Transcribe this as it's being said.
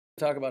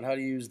talk about how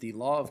to use the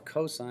law of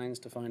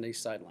cosines to find a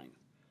side length.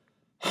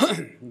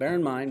 Bear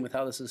in mind, with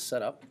how this is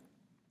set up,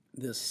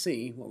 this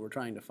C, what we're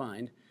trying to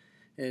find,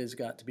 is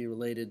got to be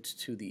related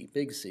to the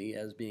big C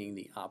as being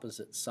the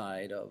opposite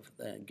side of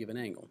a given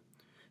angle.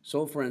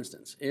 So for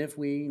instance, if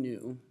we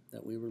knew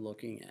that we were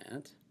looking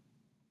at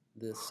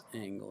this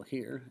angle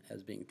here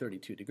as being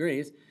 32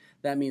 degrees,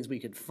 that means we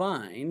could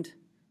find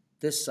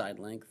this side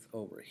length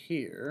over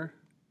here.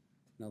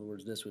 In other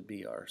words, this would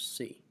be our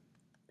C,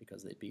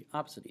 because they'd be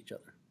opposite each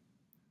other.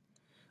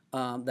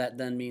 That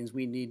then means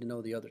we need to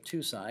know the other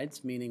two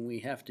sides, meaning we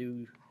have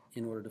to,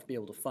 in order to be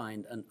able to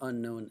find an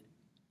unknown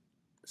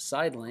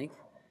side length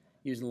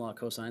using the law of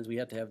cosines, we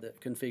have to have the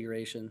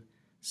configuration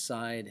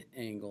side,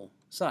 angle,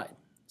 side.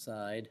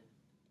 Side,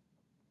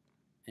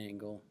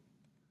 angle,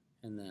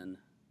 and then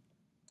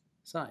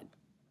side.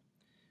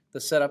 The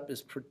setup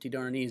is pretty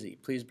darn easy.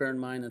 Please bear in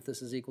mind that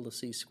this is equal to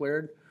C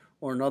squared,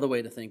 or another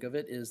way to think of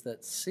it is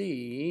that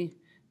C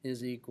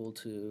is equal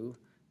to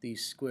the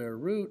square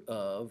root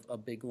of a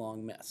big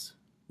long mess.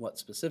 What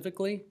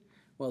specifically?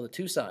 Well, the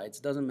two sides.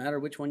 Doesn't matter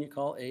which one you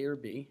call A or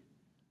B.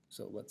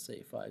 So let's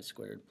say 5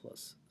 squared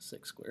plus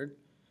 6 squared,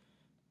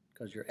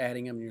 because you're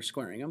adding them and you're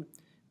squaring them,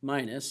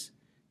 minus,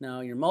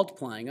 now you're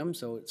multiplying them,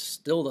 so it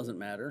still doesn't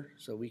matter.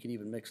 So we can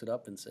even mix it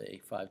up and say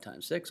 5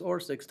 times 6 or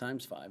 6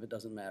 times 5. It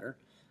doesn't matter.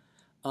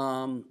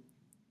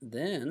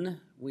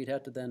 Then we'd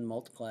have to then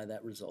multiply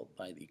that result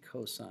by the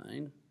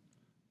cosine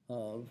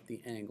of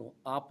the angle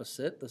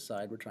opposite the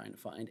side we're trying to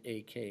find,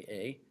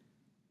 aka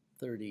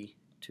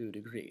 32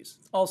 degrees.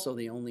 It's also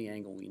the only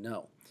angle we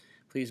know.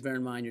 Please bear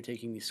in mind you're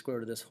taking the square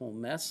root of this whole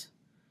mess,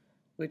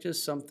 which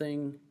is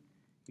something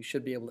you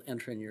should be able to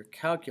enter in your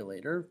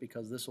calculator,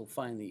 because this will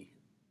find the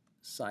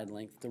side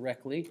length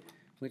directly,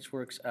 which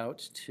works out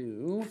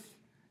to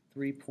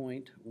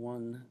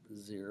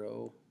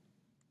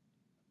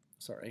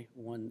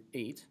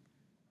 180.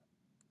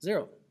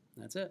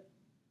 That's it.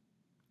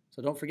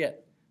 So don't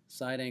forget,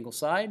 side, angle,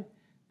 side,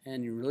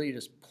 and you really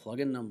just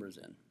plug in numbers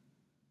in.